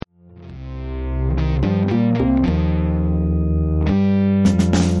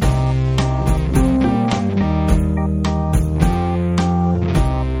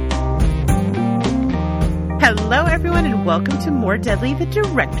welcome to More Deadly, the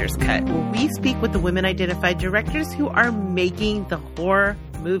Director's Cut, where we speak with the women-identified directors who are making the horror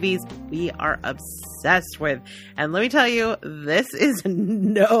movies we are obsessed with. And let me tell you, this is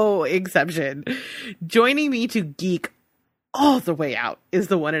no exception. Joining me to geek all the way out is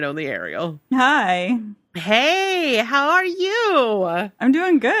the one and only Ariel. Hi. Hey, how are you? I'm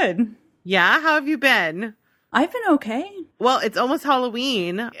doing good. Yeah, how have you been? I've been okay. Well, it's almost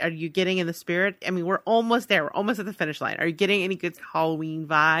Halloween. Are you getting in the spirit? I mean, we're almost there. We're almost at the finish line. Are you getting any good Halloween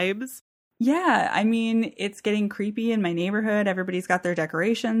vibes? Yeah, I mean, it's getting creepy in my neighborhood. Everybody's got their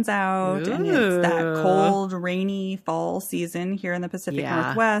decorations out. Ooh. And it's that cold, rainy fall season here in the Pacific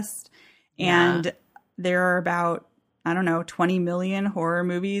Northwest. And there are about, 20 million horror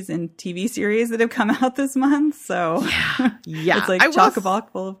movies and TV series that have come out this month. So yeah. It's like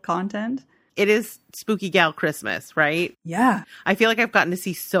chock-a-block full of content. It is Spooky Gal Christmas, right? Yeah. I feel like I've gotten to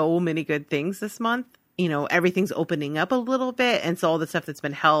see so many good things this month. You know, everything's opening up a little bit. And so all the stuff that's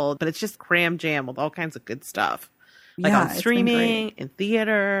been held, but it's just cram jam with all kinds of good stuff. Like on streaming, in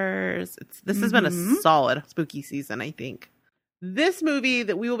theaters. This has been a solid spooky season, I think. This movie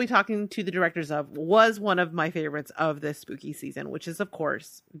that we will be talking to the directors of was one of my favorites of this spooky season, which is, of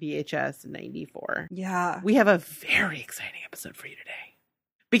course, VHS 94. Yeah. We have a very exciting episode for you today.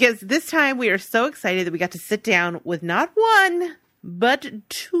 Because this time we are so excited that we got to sit down with not one, but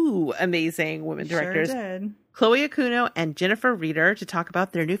two amazing women directors, Sure did. Chloe Okuno and Jennifer Reeder, to talk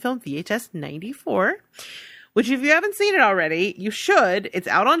about their new film, VHS 94. Which, if you haven't seen it already, you should. It's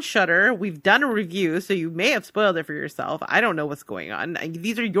out on Shudder. We've done a review, so you may have spoiled it for yourself. I don't know what's going on.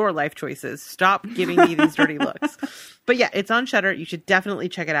 These are your life choices. Stop giving me these dirty looks. But yeah, it's on Shudder. You should definitely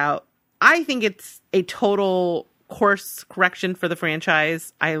check it out. I think it's a total course correction for the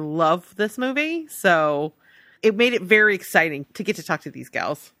franchise. I love this movie, so it made it very exciting to get to talk to these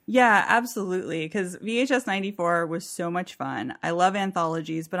gals. Yeah, absolutely. Because VHS 94 was so much fun. I love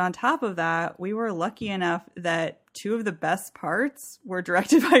anthologies. But on top of that, we were lucky enough that two of the best parts were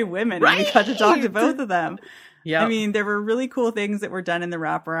directed by women. Right? And we got to talk to both of them. Yeah. I mean, there were really cool things that were done in the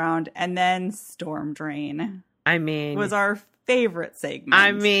wraparound. And then Storm Drain was our favorite segment.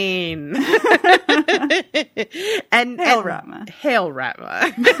 I mean, and Hail Ratma. Hail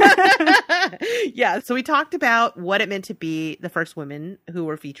Ratma. Yeah. So we talked about what it meant to be the first women who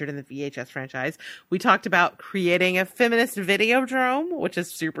were featured in the VHS franchise. We talked about creating a feminist videodrome, which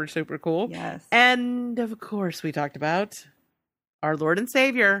is super, super cool. Yes. And of course, we talked about our Lord and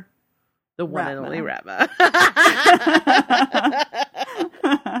Savior, the one and only Ratma.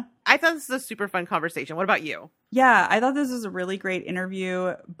 I thought this was a super fun conversation. What about you? Yeah, I thought this was a really great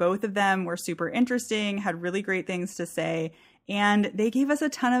interview. Both of them were super interesting, had really great things to say, and they gave us a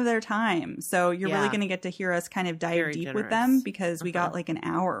ton of their time. So you're really going to get to hear us kind of dive Very deep generous. with them because we got like an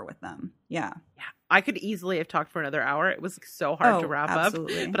hour with them. Yeah. I could easily have talked for another hour. It was so hard to wrap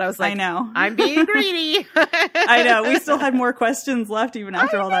absolutely. up. But I was like, I know. I'm being greedy. I know. We still had more questions left even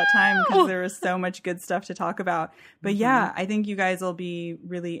after all that time because there was so much good stuff to talk about. But yeah, I think you guys will be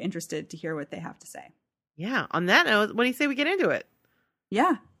really interested to hear what they have to say. Yeah. On that note, what do you say we get into it?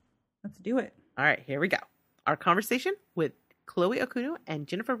 Yeah. Let's do it. All right. Here we go. Our conversation with Chloe Okuno and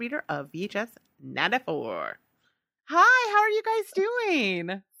Jennifer Reeder of VHS 94. Hi. How are you guys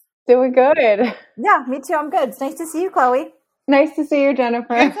doing? Doing good. Yeah, me too. I'm good. It's nice to see you, Chloe. Nice to see you,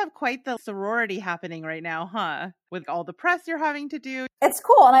 Jennifer. You guys have quite the sorority happening right now, huh? With all the press you're having to do. It's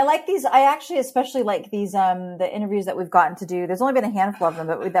cool. And I like these. I actually especially like these, the interviews that we've gotten to do. There's only been a handful of them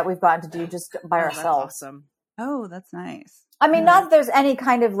that we've gotten to do just by ourselves. That's awesome. Oh, that's nice. I mean, not that there's any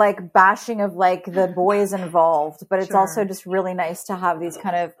kind of like bashing of like the boys involved, but it's also just really nice to have these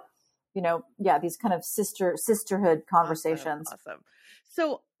kind of, these kind of sisterhood conversations. Awesome.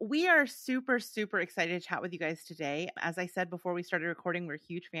 So we are super, super excited to chat with you guys today. As I said before we started recording, we're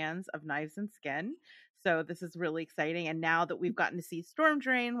huge fans of Knives and Skin. So this is really exciting. And now that we've gotten to see Storm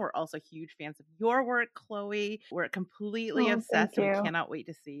Drain, we're also huge fans of your work, Chloe. We're completely obsessed and we cannot wait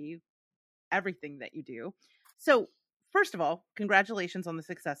to see everything that you do. So first of all, congratulations on the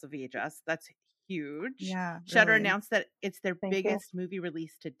success of VHS. That's huge. Yeah. Shudder really. announced that it's their Thank biggest movie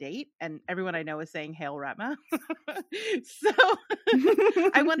release to date, and everyone I know is saying Hail Ratma. So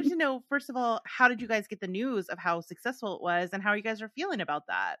I wanted to know, first of all, how did you guys get the news of how successful it was, and how you guys are feeling about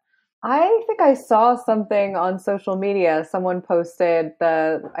that? I think I saw something on social media. Someone posted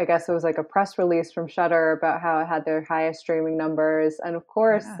I guess it was like a press release from Shudder about how it had their highest streaming numbers. And of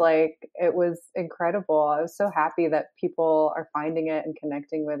course, it was incredible. I was so happy that people are finding it and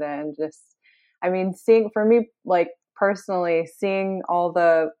connecting with it. And just, for me, like personally, seeing all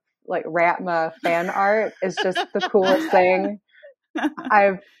the like Ratma fan art is just the coolest thing.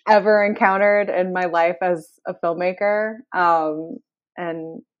 I've ever encountered in my life as a filmmaker.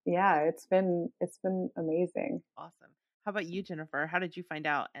 And yeah, it's been amazing. Awesome. How about you, Jennifer? How did you find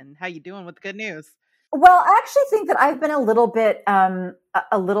out, and how you doing with the good news? Well, I actually think that I've been a little bit,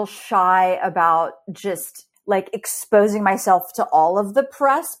 a little shy about just like exposing myself to all of the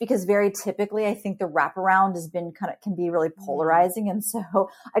press, because very typically I think the wraparound has been can be really polarizing. And so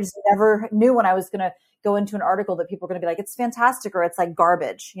I just never knew when I was going to go into an article that people were going to be like, it's fantastic, or it's like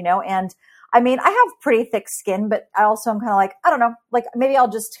garbage, and I mean, I have pretty thick skin, but I also am kind of like, I don't know, like maybe I'll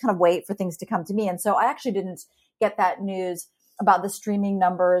just kind of wait for things to come to me. And so I actually didn't get that news about the streaming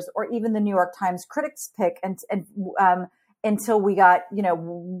numbers or even the New York Times critics pick until we got,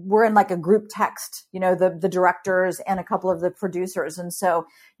 we're in like a group text, the directors and a couple of the producers. And so,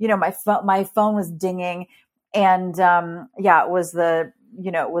 my phone was dinging, and it was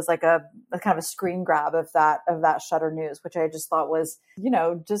it was like a kind of a screen grab of that Shudder news, which I just thought was,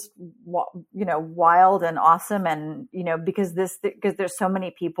 wild and awesome. And, because there's so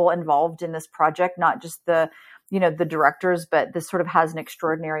many people involved in this project, not just the directors, but this sort of has an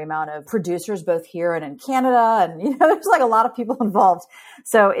extraordinary amount of producers, both here and in Canada. And, there's like a lot of people involved.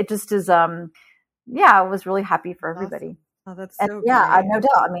 So it just is, I was really happy for everybody. Awesome. Oh, that's so great. Yeah, no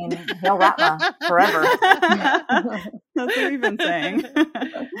doubt. I mean, Hail Ratma forever. That's what we've been saying.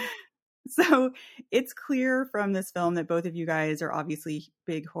 So it's clear from this film that both of you guys are obviously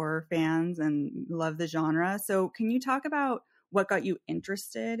big horror fans and love the genre. So can you talk about what got you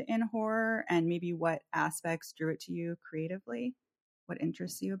interested in horror and maybe what aspects drew it to you creatively? What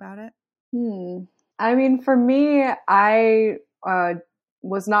interests you about it? I mean, for me, I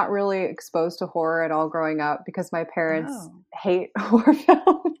was not really exposed to horror at all growing up because my parents hate horror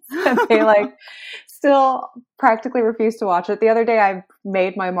films and they still practically refuse to watch it. The other day I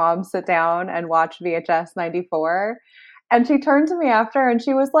made my mom sit down and watch VHS 94, and she turned to me after and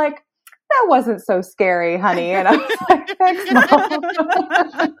she was like, "That wasn't so scary, honey." And I was like, "Thanks,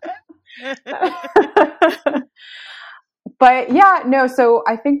 Mom." But yeah, no, so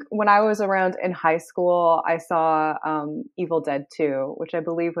I think when I was around in high school, I saw Evil Dead 2, which I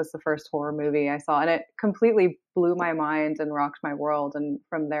believe was the first horror movie I saw. And it completely blew my mind and rocked my world. And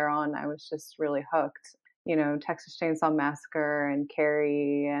from there on, I was just really hooked. Texas Chainsaw Massacre and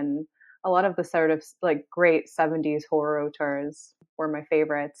Carrie and a lot of the sort of like great 70s horror auteurs were my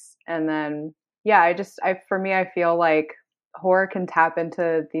favorites. And then, yeah, for me, I feel like horror can tap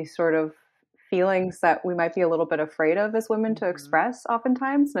into these sort of feelings that we might be a little bit afraid of as women to express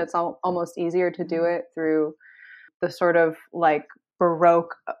oftentimes. And it's almost easier to do it through the sort of like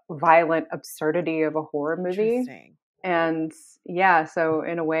Baroque, violent absurdity of a horror movie. And yeah, so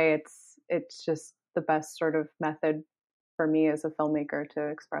in a way it's just the best sort of method for me as a filmmaker to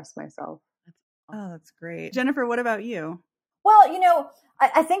express myself. Oh, that's great. Jennifer, what about you? Well,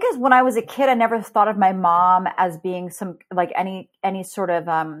 I think as when I was a kid, I never thought of my mom as being some like any sort of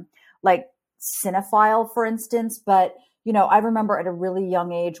like cinephile, for instance. But, I remember at a really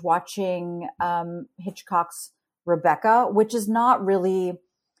young age watching Hitchcock's Rebecca, which is not really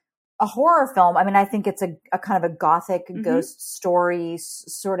a horror film. I mean, I think it's a kind of a gothic ghost story,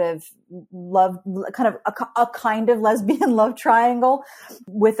 sort of love, kind of a kind of lesbian love triangle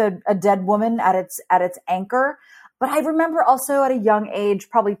with a dead woman at its anchor. But I remember also at a young age,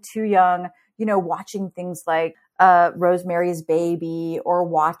 probably too young, watching things like Rosemary's Baby, or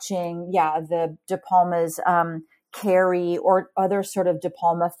watching, the De Palma's Carrie, or other sort of De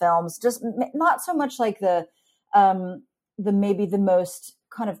Palma films. Just not so much like the maybe the most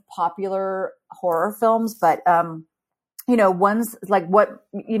kind of popular horror films, but ones like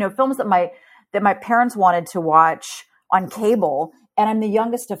films that my parents wanted to watch on cable. And I'm the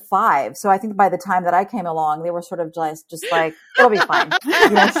youngest of 5. So I think by the time that I came along, they were sort of just like, it'll be fine.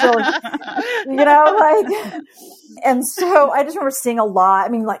 And so I just remember seeing a lot, I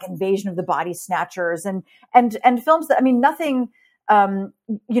mean, like Invasion of the Body Snatchers and films that, I mean, nothing,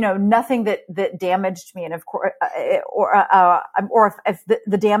 nothing that damaged me. And of course, or if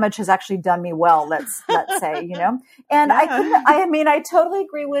the damage has actually done me well, let's say, and I totally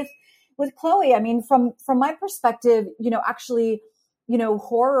agree with Chloe. I mean, from my perspective, actually,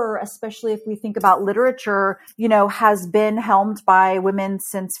 horror, especially if we think about literature, has been helmed by women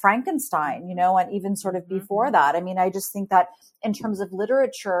since Frankenstein, and even sort of before that. I mean, I just think that in terms of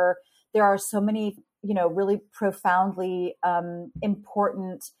literature, there are so many, really profoundly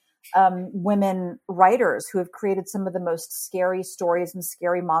important women writers who have created some of the most scary stories and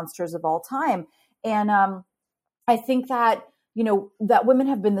scary monsters of all time. And I think that that women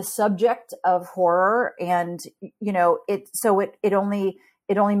have been the subject of horror, and it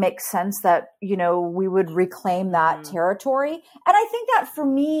it only makes sense that, we would reclaim that territory. And I think that for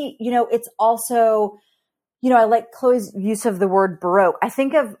me, it's also, I like Chloe's use of the word Baroque. I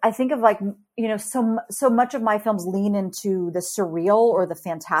think of like, so much of my films lean into the surreal or the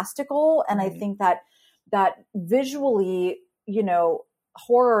fantastical. And I think that visually,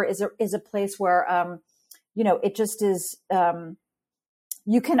 horror is a place where, it just is,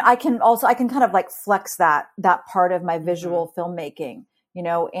 I can kind of like flex that part of my visual filmmaking,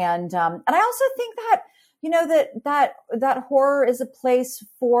 and I also think that, that horror is a place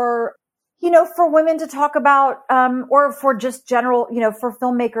for, for women to talk about, or for just general, for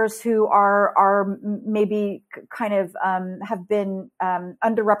filmmakers who are maybe kind of, have been,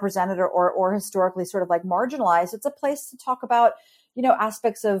 underrepresented or historically sort of like marginalized. It's a place to talk about,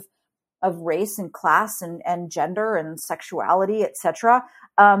 aspects of race and class and gender and sexuality, etc.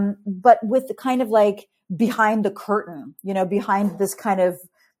 But with the kind of like behind the curtain, behind this kind of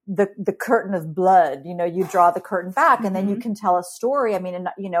the curtain of blood, you draw the curtain back and then you can tell a story. I mean,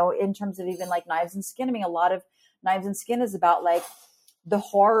 in terms of even like Knives and Skin, I mean, a lot of Knives and Skin is about like the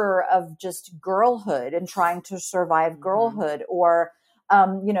horror of just girlhood and trying to survive girlhood, or,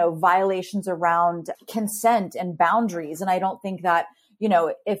 violations around consent and boundaries. And I don't think that,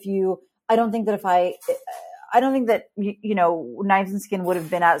 I don't think that Knives and Skin would have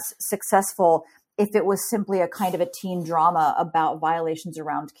been as successful if it was simply a kind of a teen drama about violations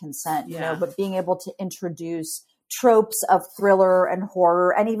around consent, but being able to introduce tropes of thriller and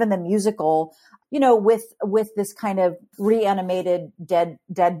horror and even the musical, with this kind of reanimated dead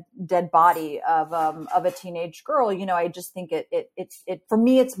body of a teenage girl, I just think it for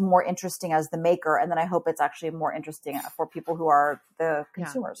me, it's more interesting as the maker. And then I hope it's actually more interesting for people who are the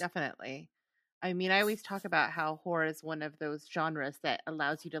consumers. Yeah, definitely. I mean, I always talk about how horror is one of those genres that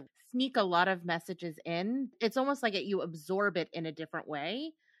allows you to sneak a lot of messages in. It's almost like you absorb it in a different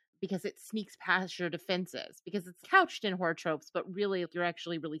way because it sneaks past your defenses, because it's couched in horror tropes, but really you're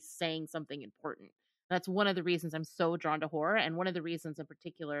actually really saying something important. That's one of the reasons I'm so drawn to horror, and one of the reasons in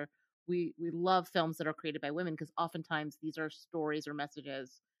particular we love films that are created by women, because oftentimes these are stories or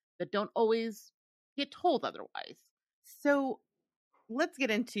messages that don't always get told otherwise. So let's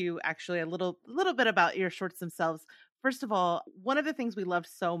get into actually a little bit about your shorts themselves. First of all, one of the things we loved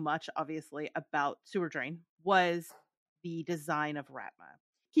so much, obviously, about Sewer Drain was the design of Ratma.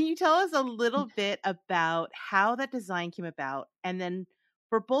 Can you tell us a little bit about how that design came about? And then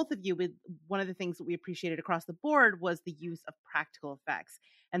for both of you, one of the things that we appreciated across the board was the use of practical effects.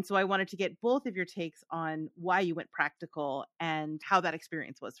 And so I wanted to get both of your takes on why you went practical and how that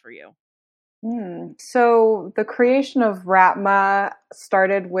experience was for you. So the creation of Ratma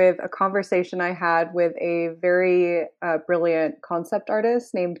started with a conversation I had with a very brilliant concept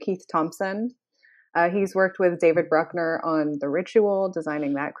artist named Keith Thompson. He's worked with David Bruckner on The Ritual,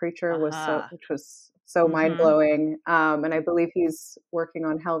 designing that creature, which was so mind-blowing. And I believe he's working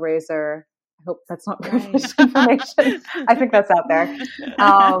on Hellraiser. I hope that's not privileged information. I think that's out there.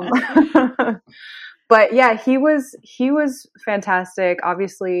 But yeah, he was fantastic.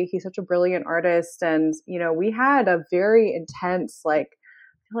 Obviously, he's such a brilliant artist. And, we had a very intense, I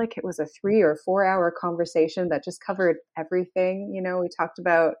feel like it was a 3 or 4 hour conversation that just covered everything. We talked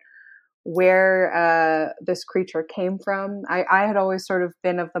about where this creature came from. I had always sort of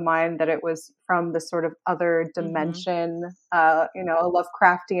been of the mind that it was from this sort of other dimension, a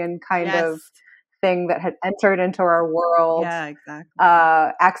Lovecraftian kind of thing that had entered into our world. Yeah, exactly.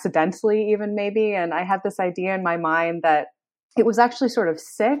 Accidentally even maybe. And I had this idea in my mind that it was actually sort of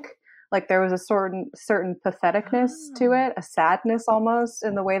sick. Like there was a certain patheticness to it, a sadness almost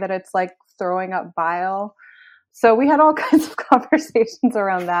in the way that it's like throwing up bile. So we had all kinds of conversations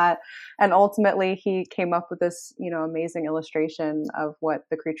around that. And ultimately he came up with this, amazing illustration of what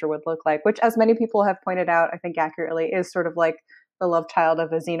the creature would look like, which, as many people have pointed out, I think accurately, is sort of like the love child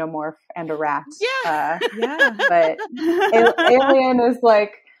of a xenomorph and a rat. Yeah. But Alien is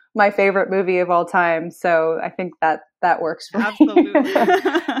like my favorite movie of all time. So I think that works for me.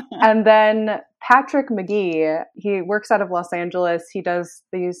 And then Patrick McGee, he works out of Los Angeles. He does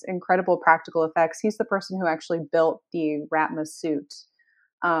these incredible practical effects. He's the person who actually built the Ratma suit.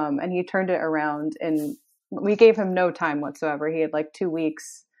 And he turned it around, and we gave him no time whatsoever. He had like 2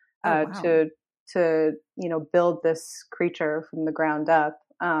 weeks to build this creature from the ground up,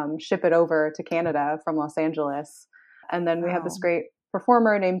 ship it over to Canada from Los Angeles. And then we have this great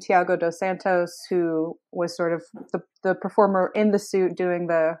performer named Tiago dos Santos, who was sort of the performer in the suit doing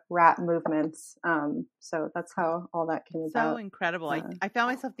the rat movements. So that's how all that came about. So incredible. I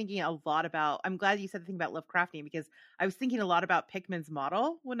found myself thinking a lot about, I'm glad you said the thing about Lovecraftian, because I was thinking a lot about Pickman's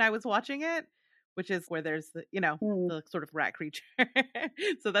model when I was watching it, which is where there's the, the sort of rat creature.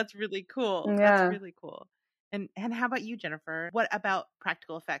 So that's really cool. Yeah. That's really cool. And how about you, Jennifer? What about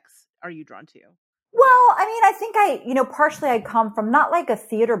practical effects are you drawn to? Well, I mean, I think partially I come from not like a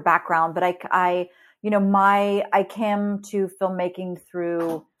theater background, but I came to filmmaking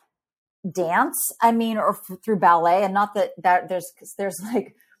through dance, or through ballet, and not that there's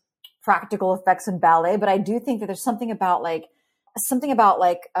like practical effects in ballet, but I do think that there's something about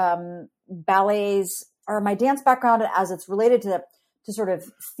ballets, or my dance background as it's related to sort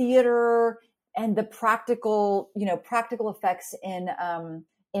of theater and the practical effects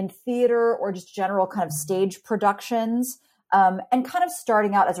in theater, or just general kind of stage productions, and kind of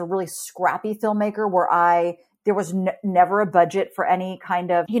starting out as a really scrappy filmmaker where there was never a budget for any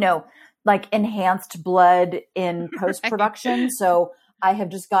kind of, like enhanced blood in post-production. So I have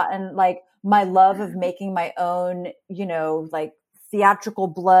just gotten like my love of making my own, like theatrical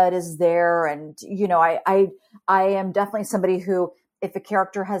blood is there. And, I am definitely somebody who, if a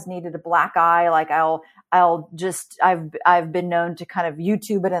character has needed a black eye, like I've been known to kind of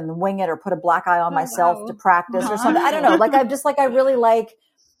YouTube it and wing it, or put a black eye on myself to practice or something. I don't know. Like I really like,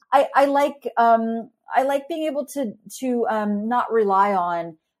 I like being able to not rely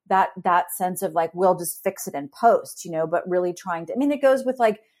on that sense of like, we'll just fix it in post, but really trying to, it goes with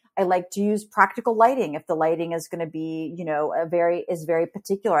like, I like to use practical lighting. If the lighting is going to be, is very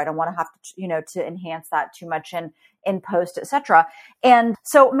particular, I don't want to have to, to enhance that too much in post, etc. And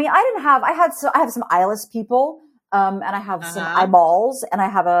so, I have some eyeless people, and I have some eyeballs, and I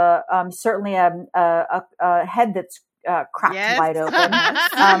have certainly a head that's cracked wide open.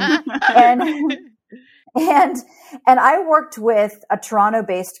 And I worked with a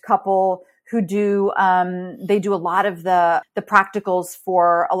Toronto-based couple who do they do a lot of the practicals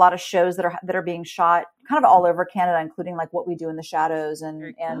for a lot of shows that are being shot kind of all over Canada, including like What We Do in the Shadows,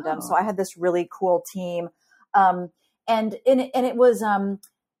 so I had this really cool team, and it was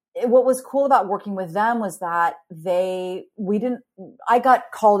what was cool about working with them was that I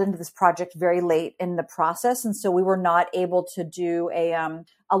got called into this project very late in the process, and so we were not able to do a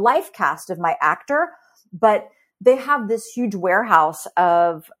life cast of my actor, but they have this huge warehouse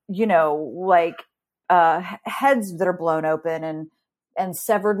of, heads that are blown open and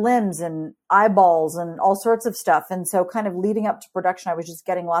severed limbs and eyeballs and all sorts of stuff. And so kind of leading up to production, I was just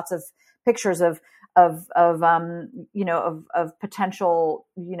getting lots of pictures of potential,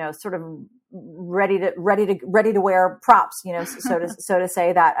 sort of ready to wear props, so to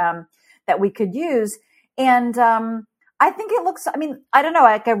say, that we could use. And, I think it looks, I don't know.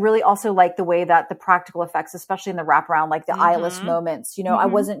 Like, I really also like the way that the practical effects, especially in the wraparound, like the eyeless moments, I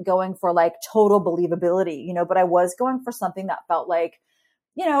wasn't going for like total believability, but I was going for something that felt like,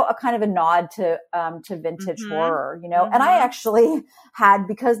 a kind of a nod to vintage horror, and I actually had,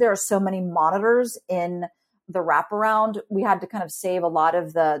 because there are so many monitors in the wraparound, we had to kind of save a lot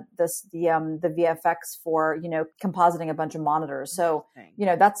of the VFX for, compositing a bunch of monitors. So,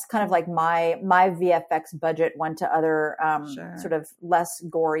 that's kind of like my VFX budget went to other, sort of less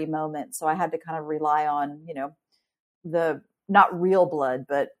gory moments. So I had to kind of rely on, the not real blood,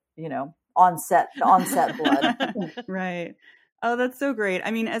 but, on set blood. Right. Oh, that's so great.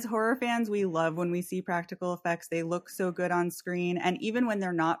 As horror fans, we love when we see practical effects. They look so good on screen. And even when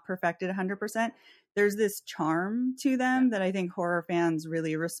they're not perfected 100%, there's this charm to them that I think horror fans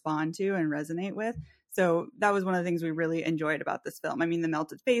really respond to and resonate with. So that was one of the things we really enjoyed about this film. The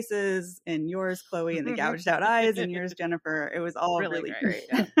melted faces in yours, Chloe, and the gouged out eyes in yours, Jennifer. It was all really great.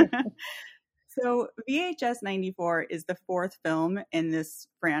 Yeah. So VHS 94 is the fourth film in this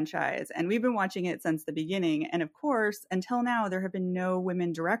franchise, and we've been watching it since the beginning. And of course, until now, there have been no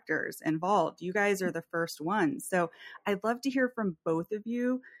women directors involved. You guys are the first ones. So I'd love to hear from both of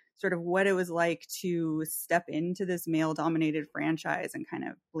you sort of what it was like to step into this male-dominated franchise and kind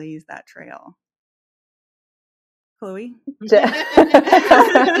of blaze that trail. Chloe?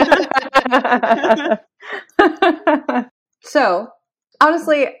 So,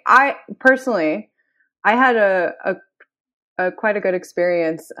 honestly, I had a quite a good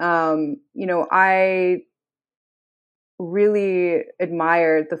experience. I really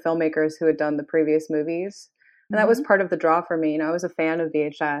admired the filmmakers who had done the previous movies. And that was part of the draw for me. I was a fan of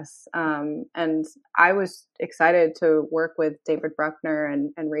VHS. And I was excited to work with David Bruckner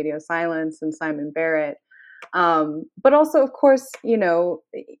and Radio Silence and Simon Barrett. But also, of course,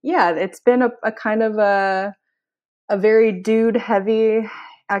 it's been a kind of a very dude heavy,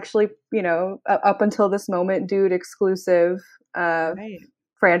 actually, up until this moment, dude exclusive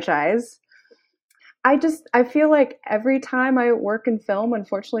franchise. I feel like every time I work in film,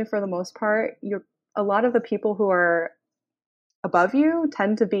 unfortunately, for the most part, a lot of the people who are above you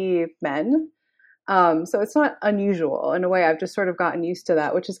tend to be men. So it's not unusual. In a way, I've just sort of gotten used to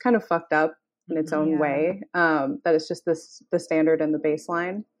that, which is kind of fucked up in its own way. That it's just the standard and the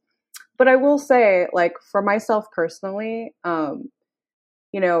baseline. But I will say, like, for myself personally,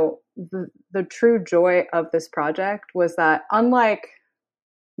 you know, the true joy of this project was that, unlike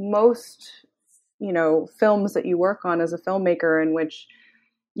most, you know, films that you work on as a filmmaker, in which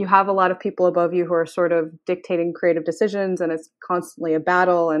you have a lot of people above you who are sort of dictating creative decisions, and it's constantly a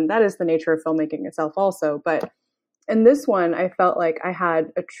battle, and that is the nature of filmmaking itself also. But in this one, I felt like I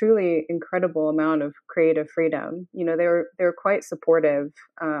had a truly incredible amount of creative freedom. You know, they were quite supportive,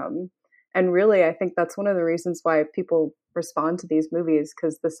 and really, I think that's one of the reasons why people respond to these movies,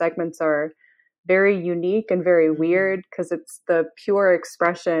 because the segments are very unique and very weird, because it's the pure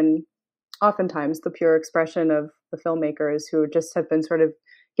expression, oftentimes the pure expression of the filmmakers who just have been sort of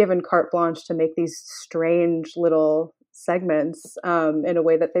given carte blanche to make these strange little segments in a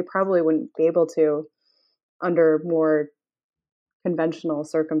way that they probably wouldn't be able to under more conventional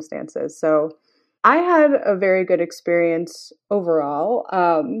circumstances. So I had a very good experience overall.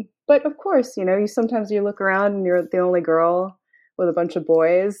 But of course, you know, sometimes you look around and you're the only girl with a bunch of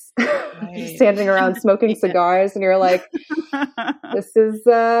boys standing around smoking cigars, and you're like, this is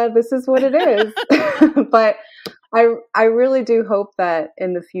what it is. But I really do hope that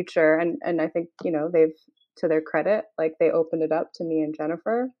in the future, and I think, you know, they've, to their credit, like, they opened it up to me and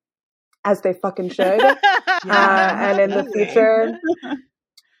Jennifer, as they fucking should. And in the future,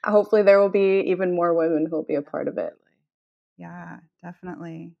 hopefully there will be even more women who will be a part of it. Yeah,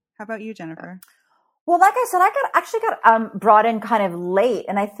 definitely. How about you, Jennifer? Well, like I said, I got brought in kind of late,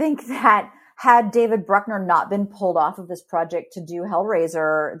 and I think that had David Bruckner not been pulled off of this project to do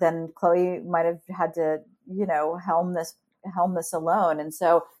Hellraiser, then Chloe might have had to, you know, helm this alone. And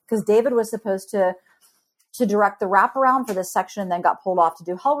so, because David was supposed to direct the wraparound for this section, and then got pulled off to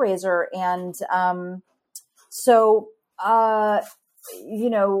do Hellraiser, and you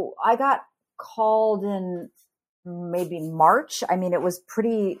know, I got called in maybe March. I mean, it was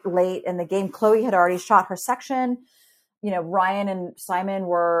pretty late in the game. Chloe had already shot her section. You know, Ryan and Simon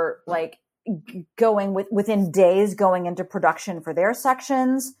were like going within days going into production for their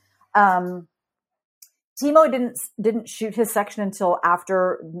sections. Timo didn't shoot his section until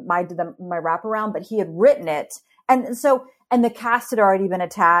after my wraparound, but he had written it, and the cast had already been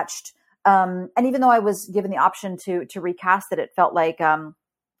attached. And even though I was given the option to recast it, it felt like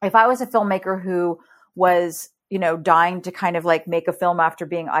if I was a filmmaker who was, you know, dying to kind of like make a film after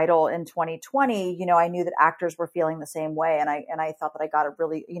being idle in 2020, you know, I knew that actors were feeling the same way, and I thought that I got a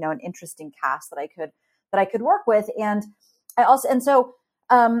really, you know, an interesting cast that I could work with, and I also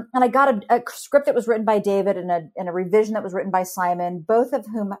and I got a script that was written by David and a revision that was written by Simon, both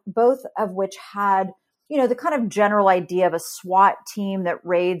of which had, you know, the kind of general idea of a SWAT team that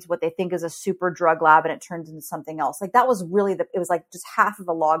raids what they think is a super drug lab, and it turns into something else. Like, that was really it was like just half of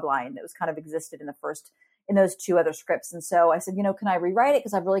a log line that was kind of existed in those two other scripts. And so I said, you know, can I rewrite it?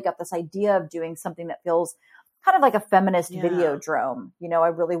 Because I've really got this idea of doing something that feels kind of like a feminist videodrome. You know, I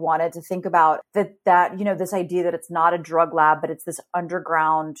really wanted to think about that, you know, this idea that it's not a drug lab, but it's this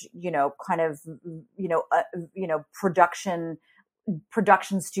underground, you know, kind of, you know, production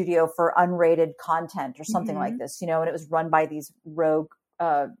studio for unrated content or something like this, you know, and it was run by these rogue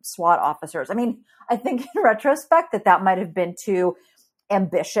SWAT officers. I mean, I think in retrospect that might have been too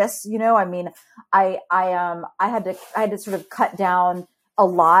ambitious, you know. I mean, I had to sort of cut down a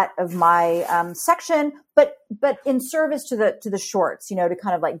lot of my section, but in service to the shorts, you know, to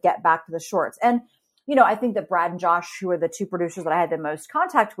kind of like get back to the shorts. And, you know, I think that Brad and Josh, who are the two producers that I had the most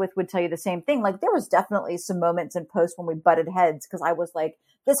contact with, would tell you the same thing. Like, there was definitely some moments in post when we butted heads, because I was like,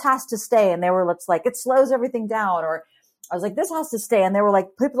 this has to stay, and they were like, it slows everything down, or I was like, this has to stay, and they were like,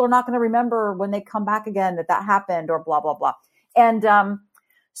 people are not going to remember when they come back again that happened, or blah blah blah. And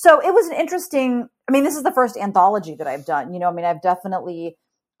so it was an interesting. I mean, this is the first anthology that I've done. You know, I mean, I definitely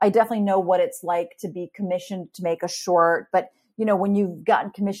know what it's like to be commissioned to make a short. But, you know, when you've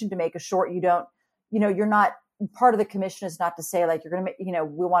gotten commissioned to make a short, you don't, you know, you're not, part of the commission is not to say like, you're going to make, you know,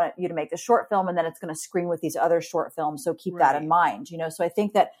 we want you to make the short film and then it's going to screen with these other short films. So keep that in mind, you know? So I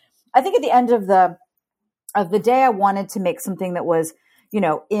think at the end of the day, I wanted to make something that was,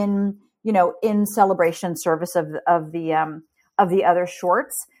 in celebration service of the other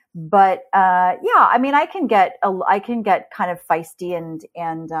shorts. But I mean, I can get kind of feisty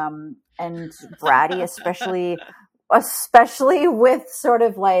and bratty, especially with sort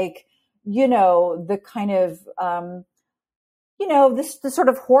of like, you know, the kind of the sort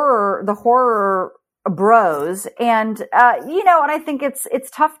of horror bros. And, and I think it's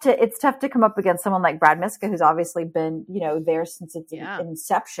tough to come up against someone like Brad Miska, who's obviously been, there since its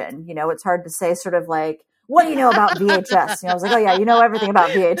inception. It's hard to say sort of like, what do you know about VHS? I was like, oh yeah, you know everything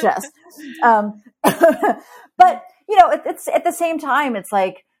about VHS. But, it's at the same time, it's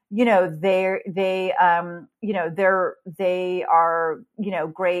like, they are,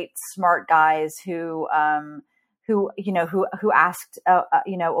 great, smart guys who asked,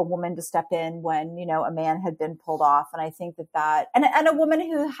 a woman to step in when, a man had been pulled off. And I think and a woman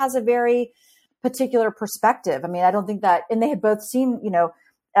who has a very particular perspective. I mean, I don't think that, and they had both seen,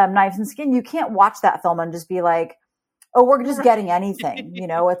 Knives and Skin. You can't watch that film and just be like, oh, we're just getting anything.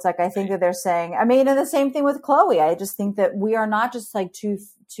 It's like, I think that they're saying, I mean, and the same thing with Chloe. I just think that we are not just like two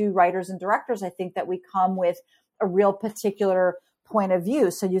writers and directors. I think that we come with a real particular point of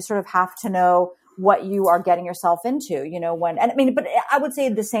view. So you sort of have to know what you are getting yourself into, but I would say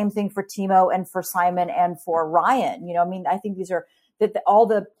the same thing for Timo and for Simon and for Ryan. I think these are all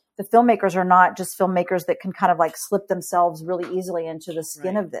the filmmakers are not just filmmakers that can kind of like slip themselves really easily into the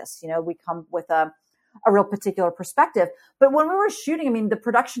skin of this. We come with a real particular perspective. But when we were shooting, I mean, the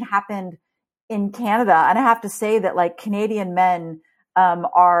production happened in Canada, and I have to say that like Canadian men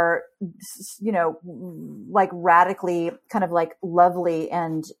are, like radically kind of like lovely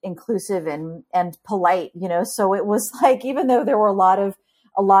and inclusive and polite, so it was like, even though there were a lot of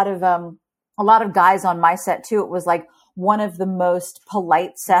guys on my set too, it was like one of the most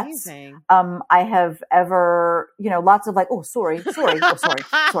polite sets I have ever, lots of like, oh, sorry,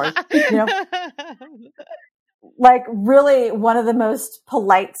 like really one of the most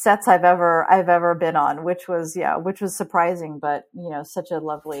polite sets I've ever been on, which was surprising, but such a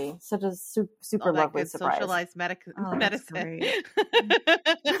super lovely surprise. Socialized medicine.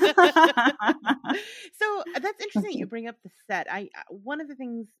 So that's interesting. You bring up the set. One of the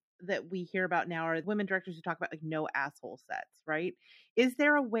things that we hear about now are women directors who talk about like no asshole sets, right? Is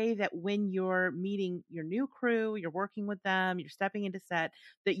there a way that when you're meeting your new crew, you're working with them, you're stepping into set,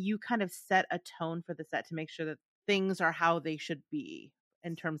 that you kind of set a tone for the set to make sure that things are how they should be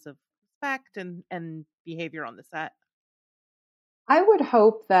in terms of respect and behavior on the set? I would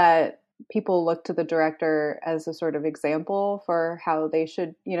hope that people look to the director as a sort of example for how they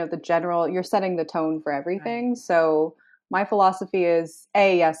should, you're setting the tone for everything. Right. So my philosophy is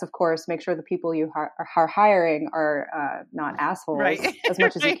yes, of course, make sure the people you are hiring are not assholes as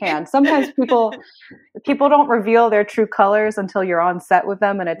much as you can. Sometimes people don't reveal their true colors until you're on set with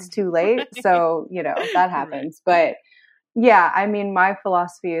them and it's too late. So, that happens. But yeah, I mean, my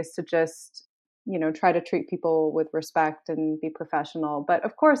philosophy is to just, try to treat people with respect and be professional. But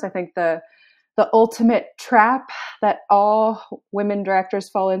of course, I think the ultimate trap that all women directors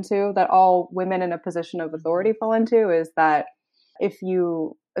fall into, that all women in a position of authority fall into, is that if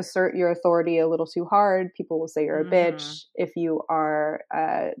you assert your authority a little too hard, people will say you're a bitch. If you are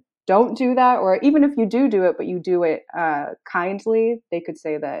don't do that, or even if you do it, but you do it kindly, they could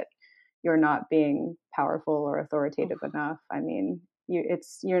say that you're not being powerful or authoritative enough. I mean, you're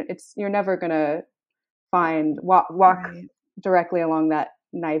never gonna walk directly along that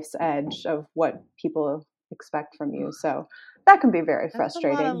knife's edge of what people expect from you. So that can be very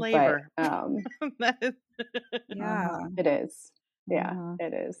frustrating. That's a lot of labor. But it is. Yeah,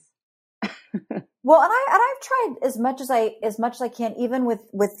 it is. Well, and I've tried as much as I can, even with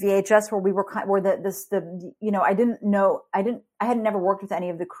VHS, where we were I had never worked with any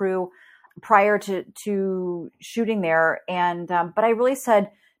of the crew prior to shooting there, and but I really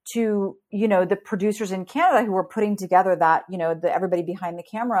said to the producers in Canada who were putting together that everybody behind the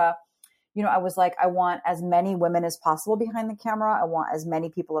camera, I was like, I want as many women as possible behind the camera. I want as many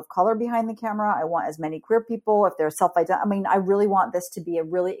people of color behind the camera. I want as many queer people, if they're self-identified. I mean, I really want this to be a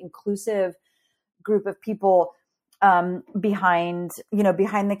really inclusive group of people behind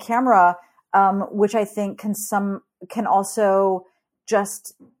the camera, which I think can also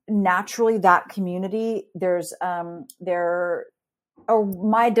just naturally, that community,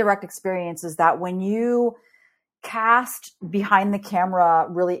 my direct experience is that when you cast behind the camera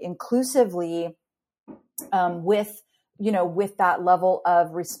really inclusively, with that level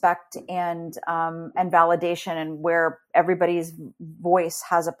of respect and validation, and where everybody's voice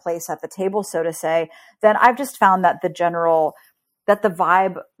has a place at the table, so to say, then I've just found that the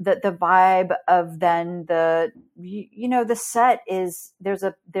vibe of then the set is, there's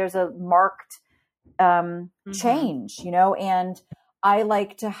a marked change, and I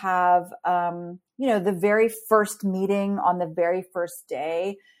like to have, the very first meeting on the very first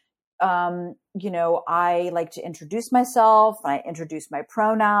day. I like to introduce myself, and I introduce my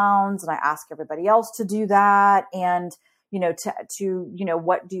pronouns, and I ask everybody else to do that. And,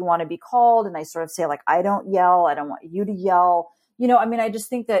 what do you want to be called? And I sort of say like, I don't yell. I don't want you to yell. I mean, I just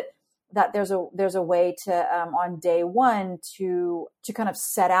think that there's a way to, on day one to kind of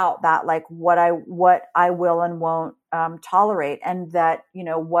set out that like what I will and won't, tolerate, and that,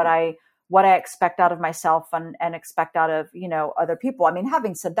 what I expect out of myself and expect out of, other people. I mean,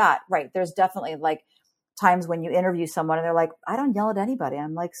 having said that, right, there's definitely like times when you interview someone and they're like, I don't yell at anybody.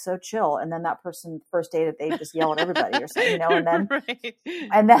 I'm like so chill. And then that person first date, they just yell at everybody or something, and then, right.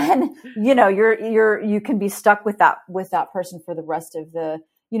 And then, you can be stuck with that person for the rest of the,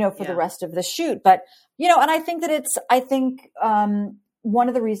 the rest of the shoot. But, and I think that one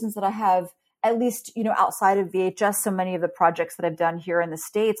of the reasons that I have, at least, outside of VHS, so many of the projects that I've done here in the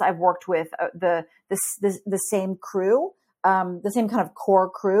States, I've worked with the same crew, the same kind of core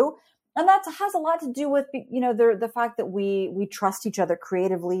crew. And that has a lot to do with, the fact that we trust each other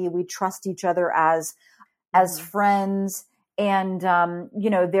creatively. We trust each other as friends. And,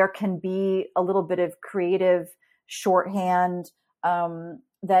 there can be a little bit of creative shorthand,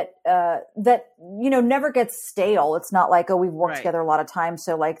 that never gets stale. It's not like, oh, we've worked together a lot of times,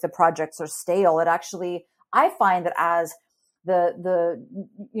 so like the projects are stale. It actually, I find that as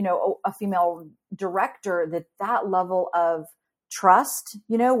a female director, that level of trust,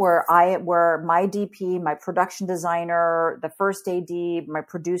 where my DP, my production designer, the first AD, my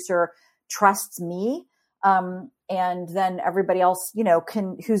producer trusts me. And then everybody else,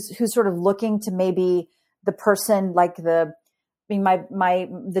 who's sort of looking to maybe the person, like the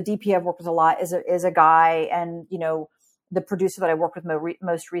DP I've worked with a lot is a guy, and, the producer that I worked with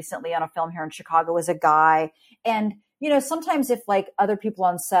most recently on a film here in Chicago is a guy. And, sometimes if like other people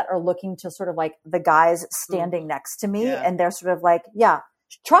on set are looking to sort of like the guys standing next to me, and they're sort of like, yeah,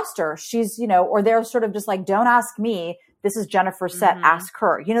 trust her. She's, or they're sort of just like, don't ask me. This is Jennifer's set. Ask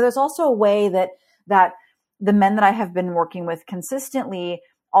her. There's also a way that the men that I have been working with consistently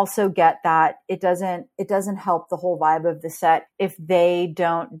also get that it doesn't help the whole vibe of the set if they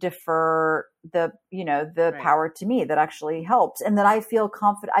don't defer the power to me. That actually helps. And that I feel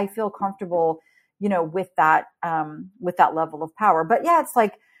comfortable, with that level of power. But yeah, it's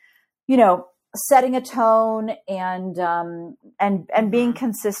like, setting a tone and being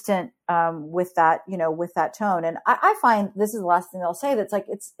consistent, with that tone. And I find, this is the last thing I'll say, that's like,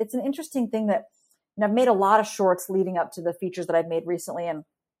 it's an interesting thing that, I've made a lot of shorts leading up to the features that I've made recently. And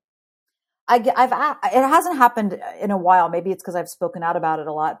it hasn't happened in a while. Maybe it's because I've spoken out about it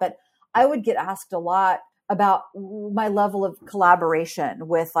a lot, but I would get asked a lot about my level of collaboration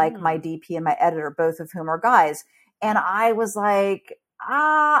with like my DP and my editor, both of whom are guys. And I was like,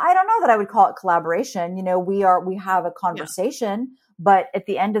 I don't know that I would call it collaboration. We have a conversation, but at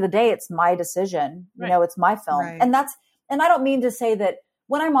the end of the day, it's my decision. It's my film. Right. And I don't mean to say that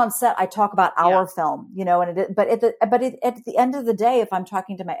when I'm on set, I talk about our film, but at the end of the day, if I'm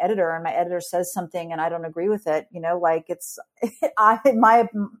talking to my editor and my editor says something and I don't agree with it, like it's, I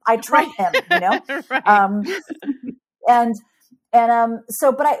trust him,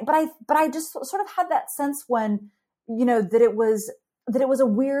 but I just sort of had that sense when, that it was a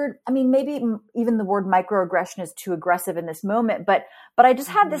weird, I mean, maybe even the word microaggression is too aggressive in this moment, but I just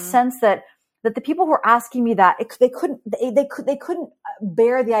had this sense that the people who were asking me that, they couldn't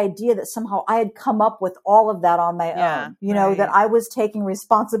bear the idea that somehow I had come up with all of that on my own, that I was taking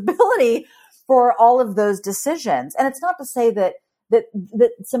responsibility for all of those decisions. And it's not to say that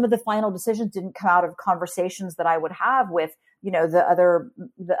some of the final decisions didn't come out of conversations that I would have with,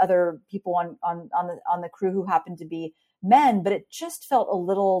 the other people on the crew who happened to be men, but it just felt a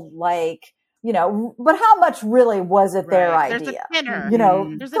little like, but how much really was it their idea? There's a tenor.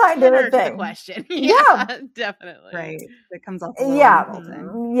 There's a kind tenor of a thing. To the question. Yeah, definitely. Right. It comes off. Yeah.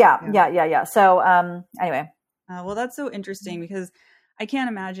 So, anyway. Well, that's so interesting because I can't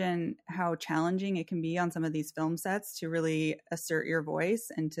imagine how challenging it can be on some of these film sets to really assert your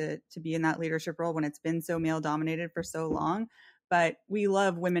voice and to be in that leadership role when it's been so male dominated for so long. But we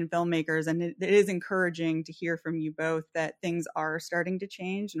love women filmmakers, and it is encouraging to hear from you both that things are starting to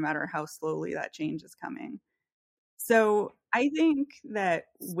change, no matter how slowly that change is coming. So I think that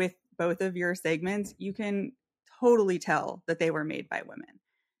with both of your segments, you can totally tell that they were made by women.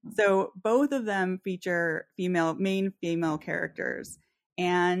 So both of them feature main female characters.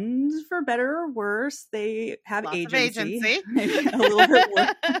 And for better or worse, they have agency. A little bit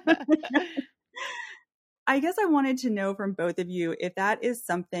worse. I guess I wanted to know from both of you if that is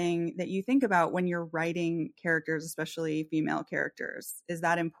something that you think about when you're writing characters, especially female characters. Is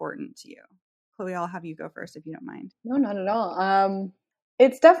that important to you? Chloe, I'll have you go first if you don't mind. No, not at all.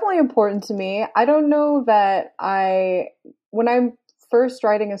 It's definitely important to me. I don't know that when I'm first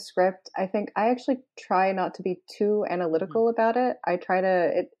writing a script, I think I actually try not to be too analytical about it. I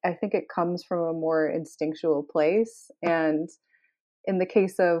think it comes from a more instinctual place. And in the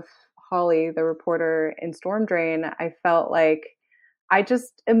case of Holly, the reporter in Storm Drain, I felt like I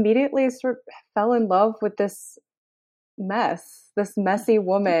just immediately sort of fell in love with this messy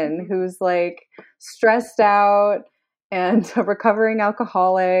woman who's like stressed out and a recovering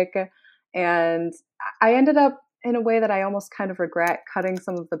alcoholic. And I ended up, in a way that I almost kind of regret, cutting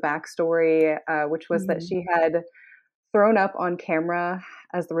some of the backstory, which was that she had thrown up on camera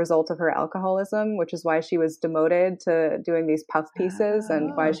as the result of her alcoholism, which is why she was demoted to doing these puff pieces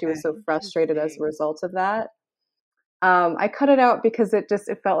and why she was so frustrated as a result of that. I cut it out because it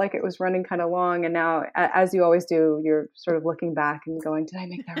felt like it was running kind of long. And now, as you always do, you're sort of looking back and going, did I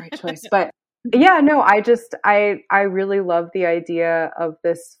make that right choice? But yeah, no, I really love the idea of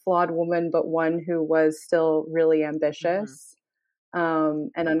this flawed woman, but one who was still really ambitious,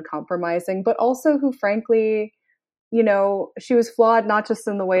 and uncompromising, but also who, frankly, you know, she was flawed, not just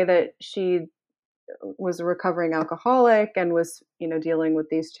in the way that she was a recovering alcoholic and was, you know, dealing with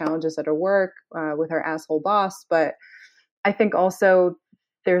these challenges at her work, with her asshole boss. But I think also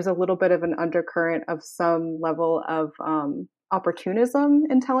there's a little bit of an undercurrent of some level of, opportunism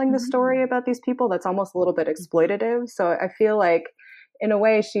in telling the story about these people that's almost a little bit exploitative. So I feel like, in a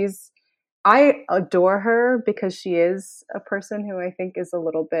way, I adore her because she is a person who I think is a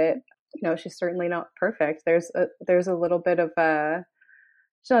little bit, you know, she's certainly not perfect. There's a little bit of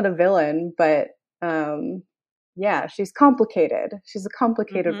she's not a villain, but yeah, she's complicated. She's a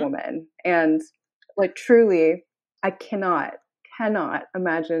complicated woman. And like, truly, I cannot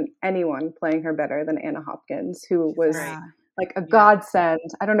imagine anyone playing her better than Anna Hopkins, who was like a godsend.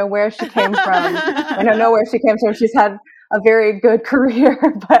 I don't know where she came from. I don't know where she came from. She's had a very good career,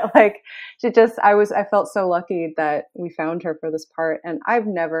 but like, I felt so lucky that we found her for this part. And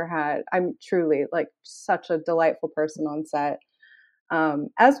I'm truly like such a delightful person on set.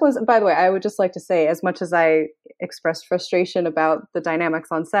 As was, by the way, I would just like to say, as much as I expressed frustration about the dynamics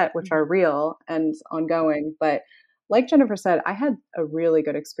on set, which are real and ongoing, but like Jennifer said, I had a really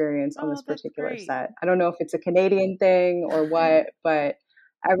good experience on this particular set. I don't know if it's a Canadian thing or what, but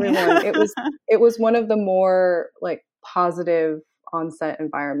everyone, it was one of the more like positive on-set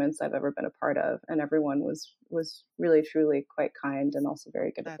environments I've ever been a part of, and everyone was really truly quite kind and also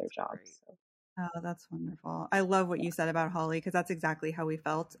very good at their jobs. So. Oh, that's wonderful. I love what you said about Holly, because that's exactly how we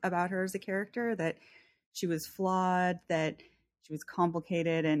felt about her as a character, that she was flawed, that she was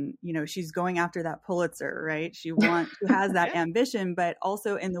complicated, and, you know, she's going after that Pulitzer, right? She has that ambition, but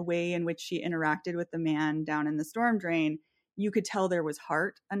also in the way in which she interacted with the man down in the storm drain, you could tell there was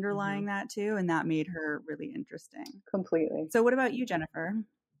heart underlying that too, and that made her really interesting. Completely. So what about you, Jennifer?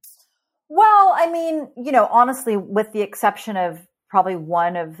 Well, I mean, you know, honestly, with the exception of probably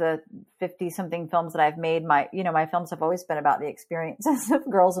one of the 50-something films that I've made, my films have always been about the experiences of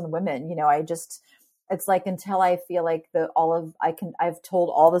girls and women. You know, it's like, until I feel like I've told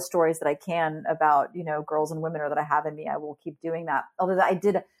all the stories that I can about, you know, girls and women, or that I have in me, I will keep doing that. Although I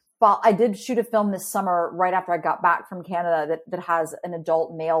did shoot a film this summer right after I got back from Canada that has an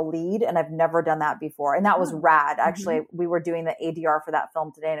adult male lead, and I've never done that before. And that was rad. Actually, we were doing the ADR for that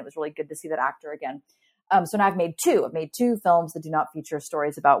film today, and it was really good to see that actor again. So now I've made two films that do not feature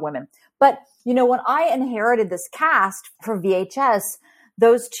stories about women. But, you know, when I inherited this cast for VHS,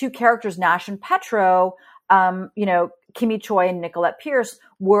 those two characters, Nash and Petro, you know, Kimmy Choi and Nicolette Pierce,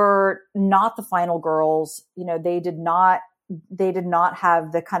 were not the final girls. You know, they did not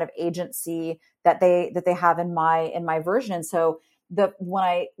have the kind of agency that they have in my version. And so when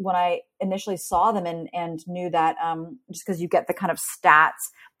I initially saw them and knew that, just because you get the kind of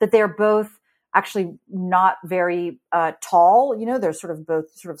stats, that they're both actually not very tall, you know, they're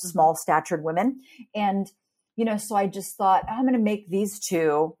both small statured women. And, you know, so I just thought, I'm going to make these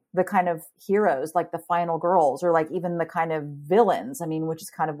two the kind of heroes, like the final girls, or like even the kind of villains. I mean, which is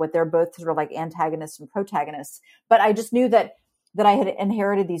kind of what they're both, sort of like antagonists and protagonists. But I just knew that I had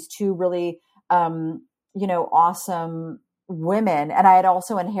inherited these two really, you know, awesome women. And I had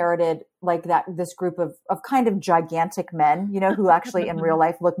also inherited like this group of kind of gigantic men, you know, who actually in real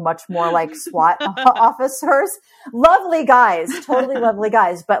life look much more like SWAT officers. Lovely guys, totally lovely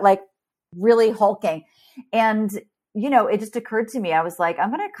guys, but like really hulking. And, you know, it just occurred to me, I was like, I'm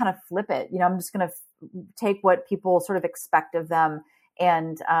going to kind of flip it. You know, I'm just going to take what people sort of expect of them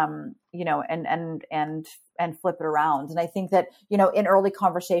and, you know, and flip it around. And I think that, you know, in early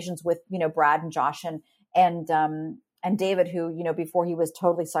conversations with, you know, Brad and Josh and David, who, you know, before he was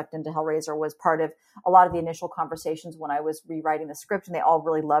totally sucked into Hellraiser, was part of a lot of the initial conversations when I was rewriting the script, and they all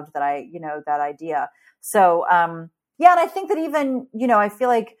really loved that that idea. So, Yeah. And I think that even, I feel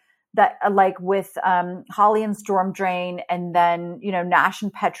like that, like with Holly and Storm Drain, and then, Nash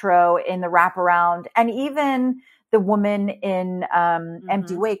and Petro in the wraparound, and even the woman in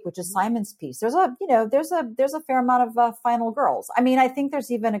Empty Wake, which is Simon's piece. There's a fair amount of final girls. I mean, I think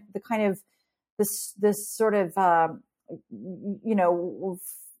there's even the kind of this sort of,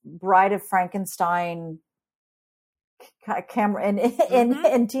 Bride of Frankenstein camera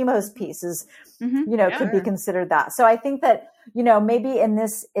in Timo's pieces, could be considered that. So I think that, maybe in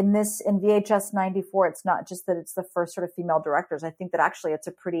VHS 94, it's not just that it's the first sort of female directors. I think that actually it's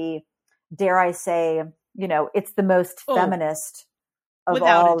a pretty, dare I say, it's the most feminist of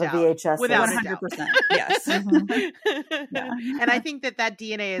all the VHS. Without 100%. Yes. Yeah. And I think that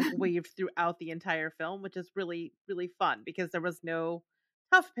DNA is weaved throughout the entire film, which is really, really fun, because there was no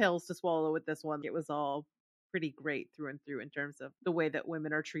tough pills to swallow with this one. It was all pretty great through and through in terms of the way that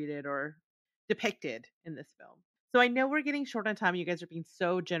women are treated or depicted in this film. So I know we're getting short on time. You guys are being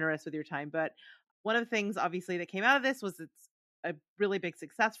so generous with your time, but one of the things obviously that came out of this was it's a really big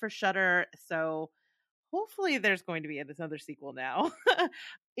success for Shudder. So hopefully there's going to be another sequel now.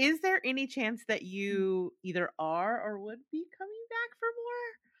 Is there any chance that you either are or would be coming back for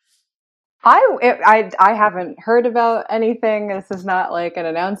more? I haven't heard about anything. This is not like an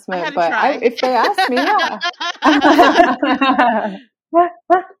announcement, but if they ask me, yeah.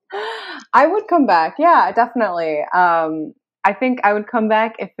 I would come back. Yeah, definitely. I think I would come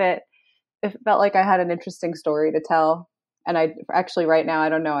back if it felt like I had an interesting story to tell. And I actually right now, I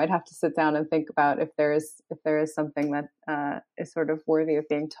don't know. I'd have to sit down and think about if there is something that is sort of worthy of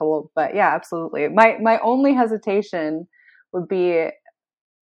being told. But yeah, absolutely. My only hesitation would be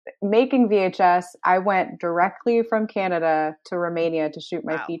making VHS. I went directly from Canada to Romania to shoot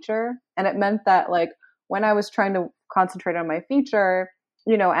my feature. And it meant that like when I was trying to concentrate on my feature,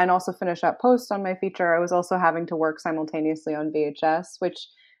 and also finish up post on my feature, I was also having to work simultaneously on VHS, which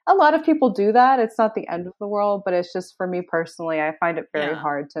a lot of people do that. It's not the end of the world, but it's just for me personally, I find it very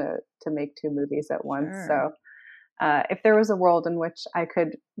hard to make two movies at once. Sure. So if there was a world in which I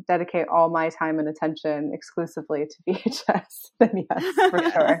could dedicate all my time and attention exclusively to VHS, then yes,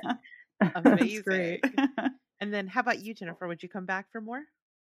 for sure. Amazing. And then how about you, Jennifer? Would you come back for more?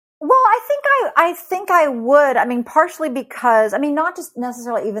 Well, I think I would. I mean, partially because, not just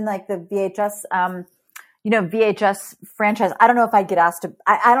necessarily even like the VHS, VHS franchise. I don't know if I get asked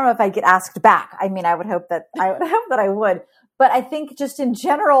back. I mean, I would hope that I would. But I think just in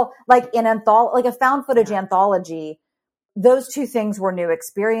general, like like a found footage anthology, those two things were new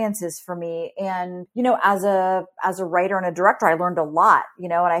experiences for me. And, as a writer and a director, I learned a lot,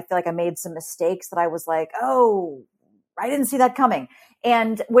 and I feel like I made some mistakes that I was like, oh, I didn't see that coming.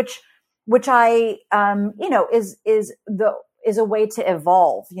 And which I, is a way to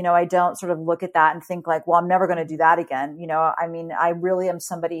evolve. I don't sort of look at that and think like, well, I'm never going to do that again. I really am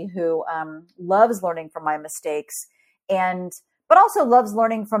somebody who, loves learning from my mistakes but also loves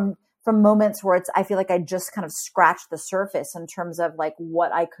learning from moments where I feel like I just kind of scratched the surface in terms of like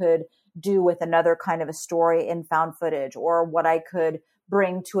what I could do with another kind of a story in found footage, or what I could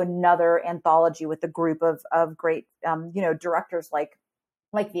bring to another anthology with a group of great, directors like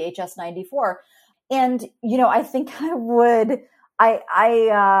VHS 94. And, I think I would,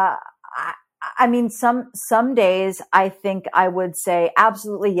 some days I think I would say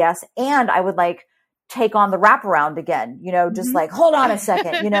absolutely yes. And I would like take on the wraparound again, just like, hold on a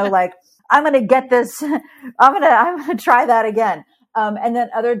second, like I'm going to get this, I'm going to try that again. And then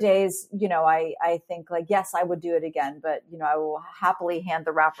other days, I think like, yes, I would do it again, but, I will happily hand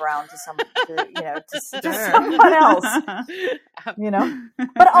the wraparound to someone else,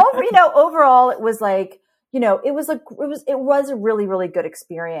 but overall it was like, it was a really, really good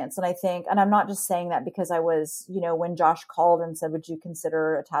experience. And I think, and I'm not just saying that because I was, when Josh called and said, would you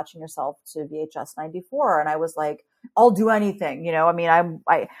consider attaching yourself to VHS 94? And I was like, I'll do anything, that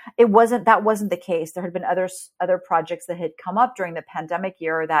wasn't the case. There had been other projects that had come up during the pandemic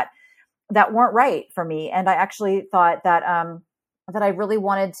year that weren't right for me. And I actually thought that I really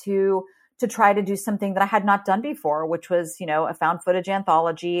wanted to try to do something that I had not done before, which was, a found footage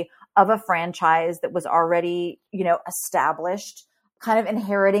anthology of a franchise that was already, established, kind of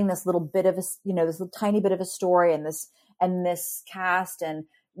inheriting this little bit of this little tiny bit of a story and this cast and,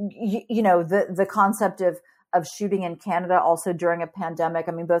 the concept of shooting in Canada also during a pandemic.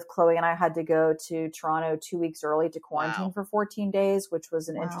 I mean, both Chloe and I had to go to Toronto 2 weeks early to quarantine for 14 days, which was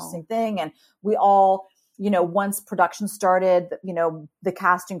an interesting thing. And we all, once production started, the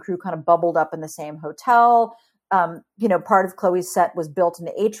cast and crew kind of bubbled up in the same hotel. Part of Chloe's set was built in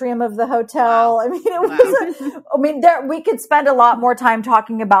the atrium of the hotel. Wow. I mean, it was, we could spend a lot more time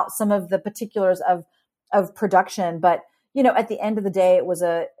talking about some of the particulars of of production. But, you know, at the end of the day, it was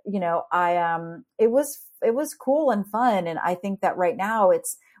it was cool and fun. And I think that right now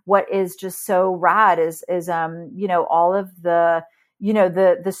it's what is just so rad is, you know, all of the, you know,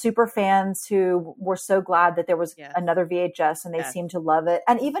 the super fans who were so glad that there was another VHS and they seem to love it.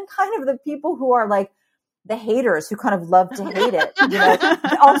 And even kind of the people who are like the haters who kind of love to hate it, you know,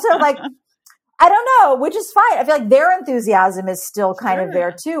 also like, I don't know, which is fine. I feel like their enthusiasm is still kind of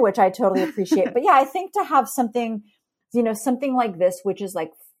there too, which I totally appreciate. But yeah, I think to have something, you know, something like this, which is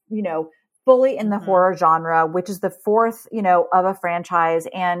like, you know, fully in the horror genre, which is the fourth, you know, of a franchise.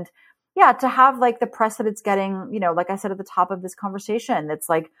 And yeah, to have like the press that it's getting, you know, like I said at the top of this conversation, it's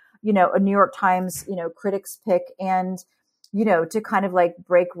like, you know, a New York Times, you know, critics pick, and, you know, to kind of like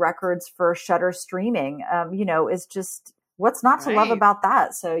break records for Shudder streaming, you know, is just, what's not to love about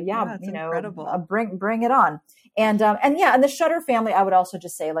that? So yeah, you know, bring it on. And yeah, and the Shudder family, I would also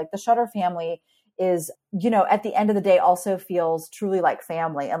just say like the Shudder family is, you know, at the end of the day also feels truly like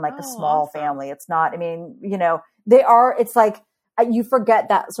family and like a small family. It's not, I mean, you know, it's like, you forget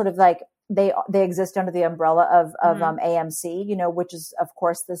that sort of like they exist under the umbrella of AMC, you know, which is of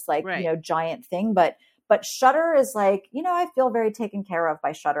course this like, you know, giant thing, but Shudder is like, you know, I feel very taken care of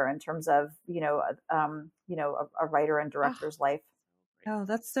by Shudder in terms of, you know, a writer and director's life. Oh,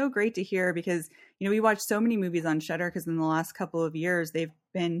 that's so great to hear, because, you know, we watch so many movies on Shudder because in the last couple of years, they've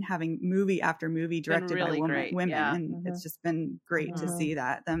been having movie after movie directed by women. And it's just been great to see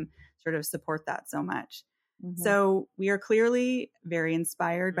them sort of support that so much. So we are clearly very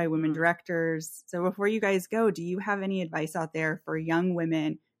inspired by women directors. So before you guys go, do you have any advice out there for young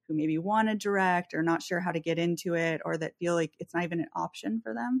women who maybe want to direct or not sure how to get into it, or that feel like it's not even an option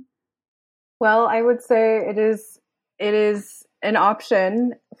for them? Well, I would say it is an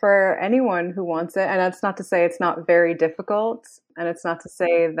option for anyone who wants it. And that's not to say it's not very difficult. And it's not to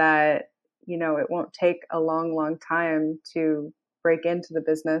say that, you know, it won't take a long, long time to break into the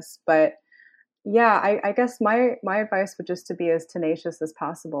business. But yeah, I guess my advice would just to be as tenacious as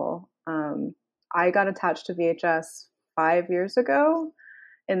possible. I got attached to VHS 5 years ago.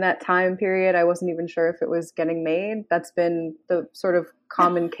 In that time period, I wasn't even sure if it was getting made. That's been the sort of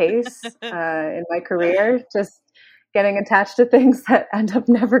common case in my career, just getting attached to things that end up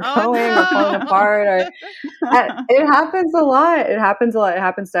never going or falling apart. Or it happens a lot. It happens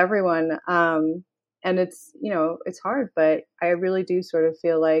to everyone. And it's, you know, it's hard, but I really do sort of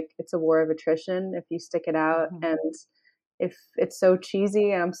feel like it's a war of attrition if you stick it out. And if it's so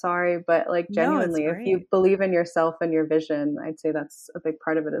cheesy, and I'm sorry, but like genuinely, if you believe in yourself and your vision, I'd say that's a big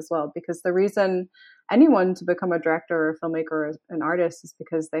part of it as well. Because the reason anyone to become a director or a filmmaker or an artist is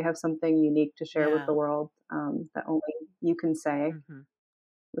because they have something unique to share with the world that only you can say,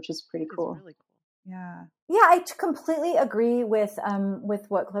 which is pretty cool. Really cool. Yeah. Yeah, I completely agree with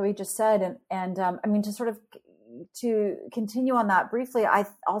what Chloe just said. And I mean, to continue on that briefly, I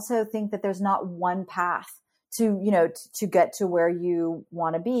also think that there's not one path to, you know, to get to where you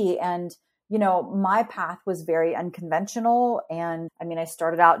want to be. And, you know, my path was very unconventional. And I mean, I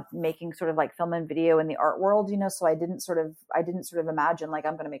started out making sort of like film and video in the art world, you know, so I didn't sort of imagine like,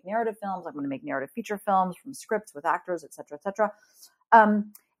 I'm going to make narrative films. I'm going to make narrative feature films from scripts with actors, et cetera, et cetera.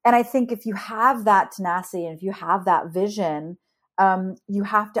 And I think if you have that tenacity and if you have that vision, you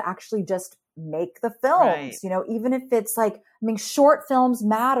have to actually just make the films, you know, even if it's like, I mean, short films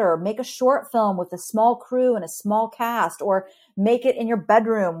matter. Make a short film with a small crew and a small cast, or make it in your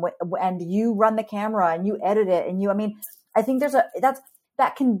bedroom and you run the camera and you edit it. And I mean, I think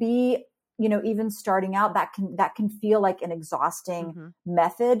that can be, you know, even starting out, that can feel like an exhausting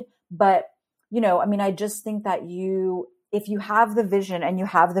method. But, you know, I mean, I just think that if you have the vision and you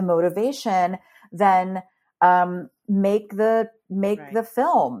have the motivation, then make the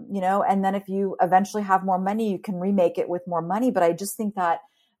film, you know, and then if you eventually have more money, you can remake it with more money. But I just think that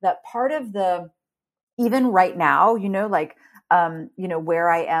part of even right now, you know, like, you know, where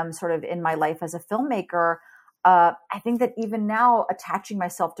I am sort of in my life as a filmmaker, I think that even now attaching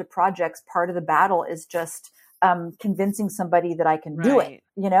myself to projects, part of the battle is just convincing somebody that I can do it,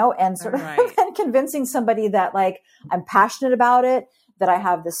 you know, and sort of and convincing somebody that like I'm passionate about it, that I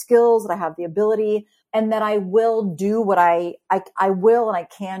have the skills, that I have the ability, and that I will do what I will and I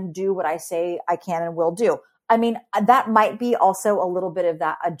can do what I say I can and will do. I mean, that might be also a little bit of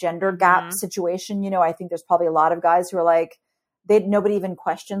a gender gap situation. You know, I think there's probably a lot of guys who are like, nobody even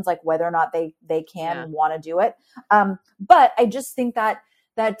questions like whether or not they can and want to do it. But I just think that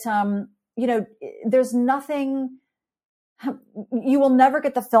you know, there's nothing, you will never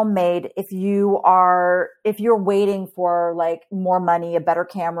get the film made if you're waiting for like more money, a better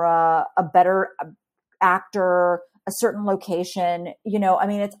camera, a better actor, a certain location. You know, I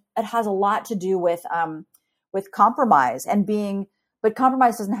mean, it has a lot to do with compromise and but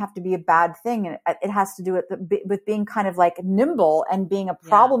compromise doesn't have to be a bad thing. It has to do with being kind of like nimble and being a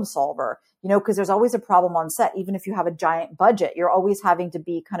problem solver, you know, because there's always a problem on set. Even if you have a giant budget, you're always having to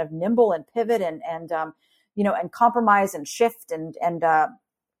be kind of nimble and pivot and you know, and compromise and shift and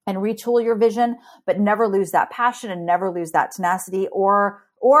retool your vision, but never lose that passion and never lose that tenacity or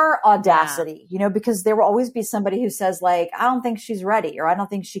audacity, you know, because there will always be somebody who says like, I don't think she's ready, or I don't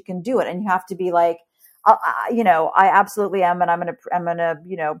think she can do it. And you have to be like, you know, I absolutely am. And I'm going to,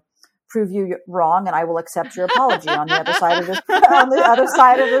 you know, prove you wrong. And I will accept your apology on the other side of this,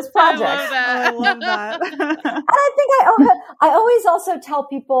 project. I love that. And I think I always also tell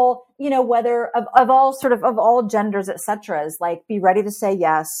people, you know, whether of all genders, et cetera, is like, be ready to say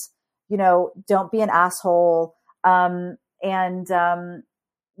yes, you know, don't be an asshole. You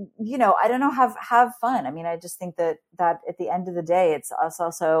know, I don't know, have fun. I mean, I just think that at the end of the day, it's us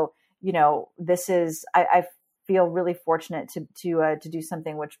also, you know, this is, I feel really fortunate to do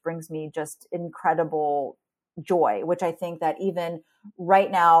something which brings me just incredible joy, which I think that even right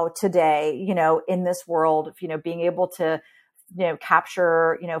now, today, you know, in this world, you know, being able to, you know,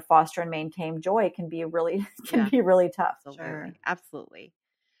 capture, you know, foster and maintain joy can be really tough. Absolutely. Sure. Absolutely.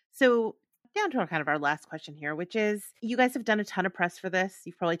 So down to kind of our last question here, which is, you guys have done a ton of press for this.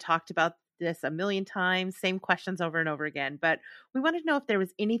 You've probably talked about this a million times, same questions over and over again, but we wanted to know if there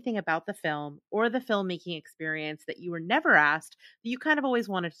was anything about the film or the filmmaking experience that you were never asked that you kind of always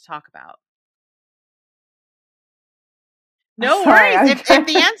wanted to talk about. No worries. If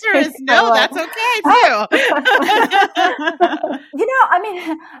the answer is no, that's okay too. You know, I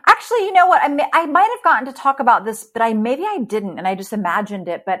mean, actually, you know what? I might have gotten to talk about this, but maybe I didn't, and I just imagined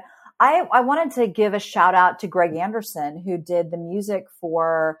it. But I wanted to give a shout out to Greg Anderson, who did the music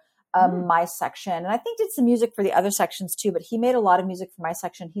for my section, and I think did some music for the other sections too. But he made a lot of music for my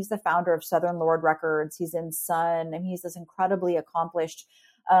section. He's the founder of Southern Lord Records. He's in Sun, and he's this incredibly accomplished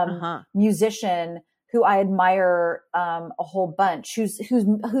musician who I admire a whole bunch,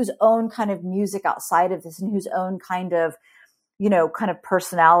 whose own kind of music outside of this, and whose own kind of, you know, kind of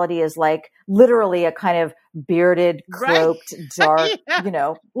personality is like literally a kind of bearded, cloaked, dark, you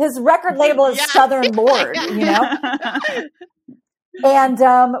know, his record label is Southern Lord, you know? And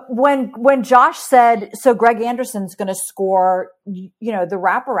when Josh said, so Greg Anderson's going to score, you know, the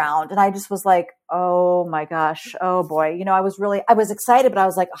wraparound, and I just was like, oh my gosh, oh boy, you know, I was excited, but I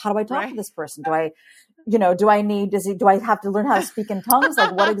was like, how do I talk to this person? Do I have to learn how to speak in tongues?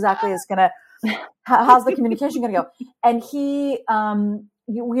 Like, what exactly is how's the communication going to go? And he,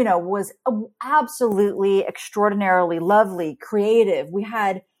 you know, was absolutely extraordinarily lovely, creative. We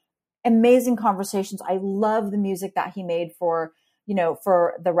had amazing conversations. I love the music that he made for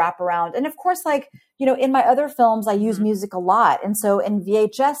the wraparound. And of course, like, you know, in my other films, I use music a lot. And so in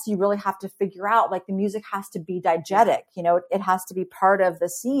VHS, you really have to figure out, like, the music has to be diegetic, you know, it has to be part of the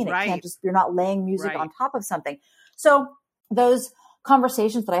scene. It can't just, you're not laying music on top of something. So those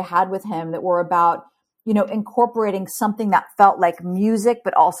conversations that I had with him that were about, you know, incorporating something that felt like music,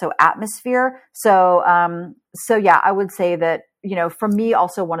 but also atmosphere. So yeah, I would say that, you know, for me,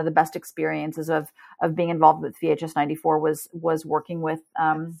 also one of the best experiences of being involved with VHS 94 was working with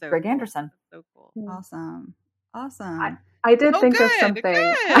Greg Anderson. So cool. Awesome. I did think of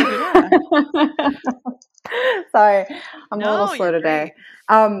something. Sorry, I'm a little slow today.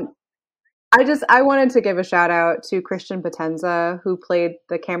 I wanted to give a shout out to Christian Potenza, who played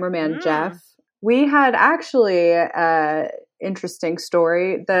the cameraman Jeff. We had actually interesting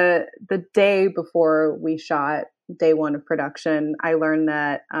story. The day before we shot day one of production, I learned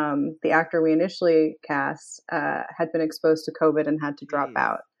that the actor we initially cast had been exposed to COVID and had to drop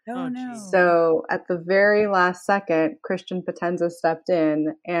out. Oh no. So at the very last second, Christian Potenza stepped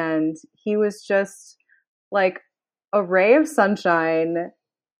in, and he was just like a ray of sunshine.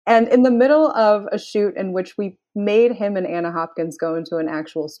 And in the middle of a shoot in which we made him and Anna Hopkins go into an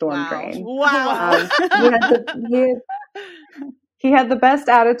actual storm drain. Wow. He had the best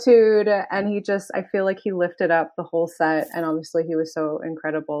attitude, and I feel like he lifted up the whole set, and obviously he was so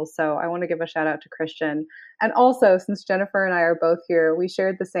incredible. So I want to give a shout out to Christian. And also, since Jennifer and I are both here, we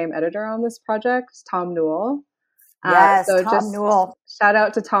shared the same editor on this project, Tom Newell. Yes, Tom Newell. Shout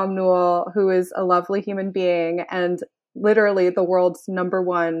out to Tom Newell, who is a lovely human being and literally the world's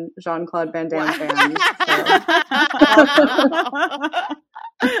 #1 Jean-Claude Van Damme fan.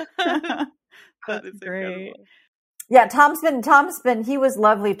 That's great. Incredible. Yeah, Tom's been, he was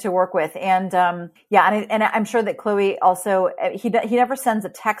lovely to work with. And, and I'm sure that Chloe also, he never sends a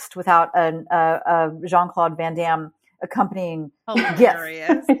text without a Jean-Claude Van Damme accompanying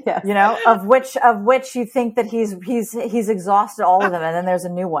Hilarious. gift, Yes. you know, of which you think that he's exhausted all of them, and then there's a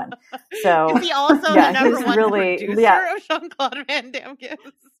new one. So is he also yeah, the number he's one really- producer yeah. of Jean-Claude Van Damme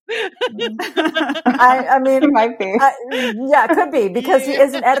gifts? I mean, It might be. yeah, it could be because he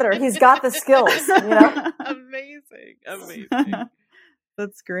is an editor. He's got the skills, you know. Amazing.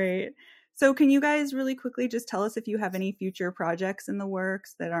 That's great. So can you guys really quickly just tell us if you have any future projects in the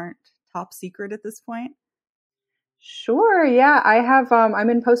works that aren't top secret at this point? Sure. Yeah, I have. I'm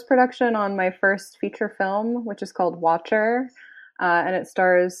in post-production on my first feature film, which is called Watcher, and it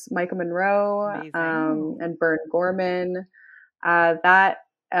stars Micah Monroe and Bern Gorman. I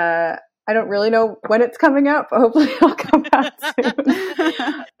don't really know when it's coming out, but hopefully it'll come out soon.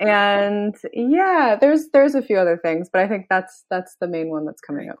 And yeah, there's a few other things, but I think that's the main one that's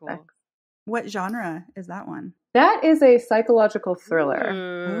coming up next. What genre is that one? That is a psychological thriller.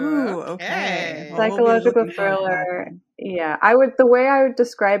 Ooh, okay. Well, Psychological thriller. Yeah, the way I would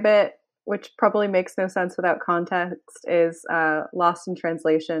describe it, which probably makes no sense without context, is Lost in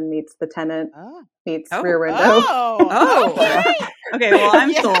Translation meets The Tenant meets Rear Window. Oh. Okay, well,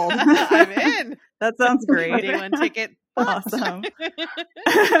 I'm sold. I'm in. That sounds great. Day one ticket. Awesome.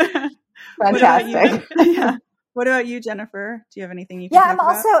 Fantastic. What about you, Jennifer? Do you have anything you can Yeah, talk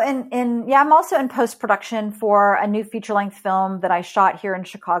about? I'm also in post-production for a new feature-length film that I shot here in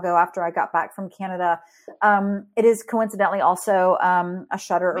Chicago after I got back from Canada. It is coincidentally also a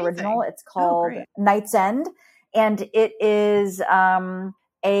Shudder original. It's called Night's End, and it is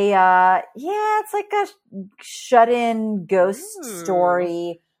it's like a shut-in ghost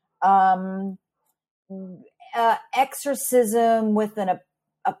story, exorcism with an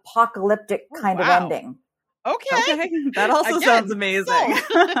apocalyptic kind of ending. Okay. That also sounds amazing.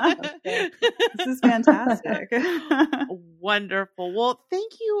 This is fantastic. Wonderful. Well,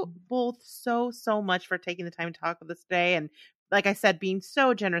 thank you both so much for taking the time to talk with us today. And like I said, being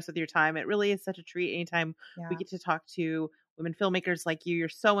so generous with your time. It really is such a treat anytime we get to talk to women filmmakers like you. You're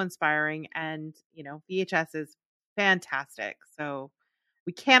so inspiring. And, you know, VHS is fantastic. So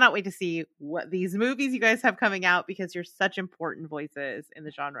we cannot wait to see what these movies you guys have coming out, because you're such important voices in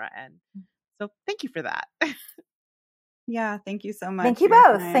the genre. And so thank you for that. Yeah, thank you so much. Thank you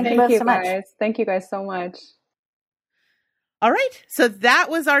both. Thank you both so guys. much. Thank you guys so much. All right. So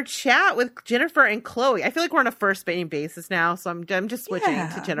that was our chat with Jennifer and Chloe. I feel like we're on a first name basis now. So I'm just switching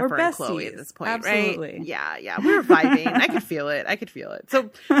to Jennifer and Chloe at this point, Absolutely. right? Yeah. We were vibing. I could feel it.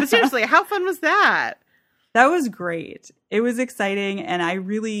 So, but seriously, how fun was that? That was great. It was exciting. And I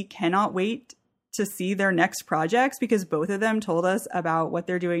really cannot wait to see their next projects, because both of them told us about what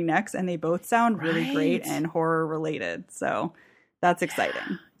they're doing next, and they both sound really great and horror related. So that's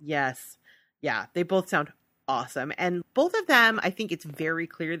exciting. Yes. Yeah. They both sound awesome. And both of them, I think it's very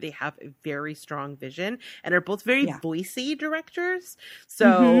clear they have a very strong vision and are both very voicey directors.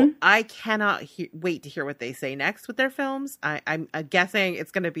 So I cannot wait to hear what they say next with their films. I'm guessing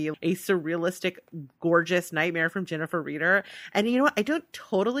it's going to be a surrealistic, gorgeous nightmare from Jennifer Reeder. And you know what? I don't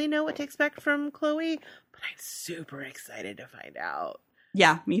totally know what to expect from Chloe, but I'm super excited to find out.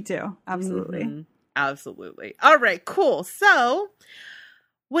 Yeah, me too. Absolutely. Absolutely. All right, cool. So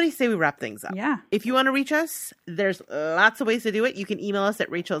what do you say we wrap things up? Yeah. If you want to reach us, there's lots of ways to do it. You can email us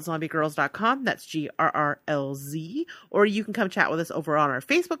at rachel@zombiegirls.com. That's GRRLZ. Or you can come chat with us over on our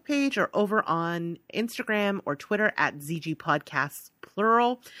Facebook page or over on Instagram or Twitter at ZG Podcasts,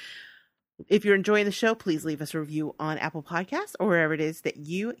 plural. If you're enjoying the show, please leave us a review on Apple Podcasts or wherever it is that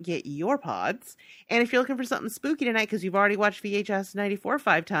you get your pods. And if you're looking for something spooky tonight because you've already watched VHS 94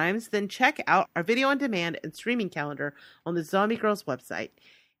 5 times, then check out our video on demand and streaming calendar on the Zombie Girls website.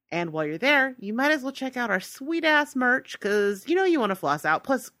 And while you're there, you might as well check out our sweet-ass merch, because you know you want to floss out.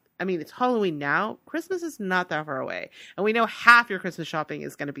 Plus, I mean, it's Halloween now. Christmas is not that far away. And we know half your Christmas shopping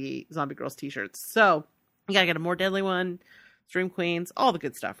is going to be Zombie Girls t-shirts. So you got to get a more deadly one, Stream Queens, all the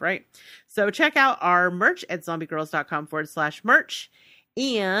good stuff, right? So check out our merch at zombiegirls.com/merch.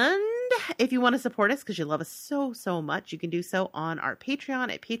 And if you want to support us because you love us so much, you can do so on our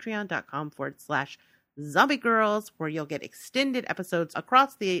Patreon at patreon.com/Zombie Girls, where you'll get extended episodes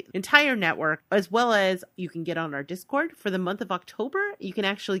across the entire network, as well as you can get on our Discord for the month of October. You can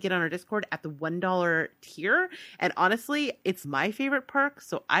actually get on our Discord at the $1 tier. And honestly, it's my favorite perk.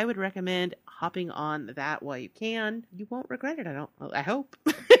 So I would recommend hopping on that while you can. You won't regret it. I hope.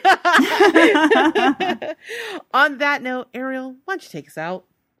 On that note, Ariel, why don't you take us out?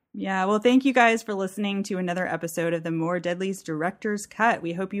 Yeah, well, thank you guys for listening to another episode of the More Deadly's Director's Cut.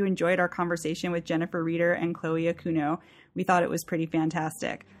 We hope you enjoyed our conversation with Jennifer Reeder and Chloe Okuno. We thought it was pretty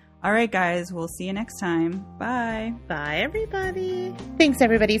fantastic. All right, guys, we'll see you next time. Bye. Bye, everybody. Thanks,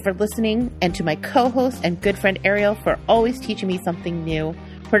 everybody, for listening, and to my co-host and good friend Ariel for always teaching me something new.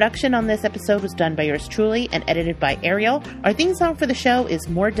 Production on this episode was done by yours truly and edited by Ariel. Our theme song for the show is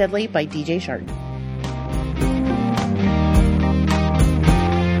More Deadly by DJ Sharton.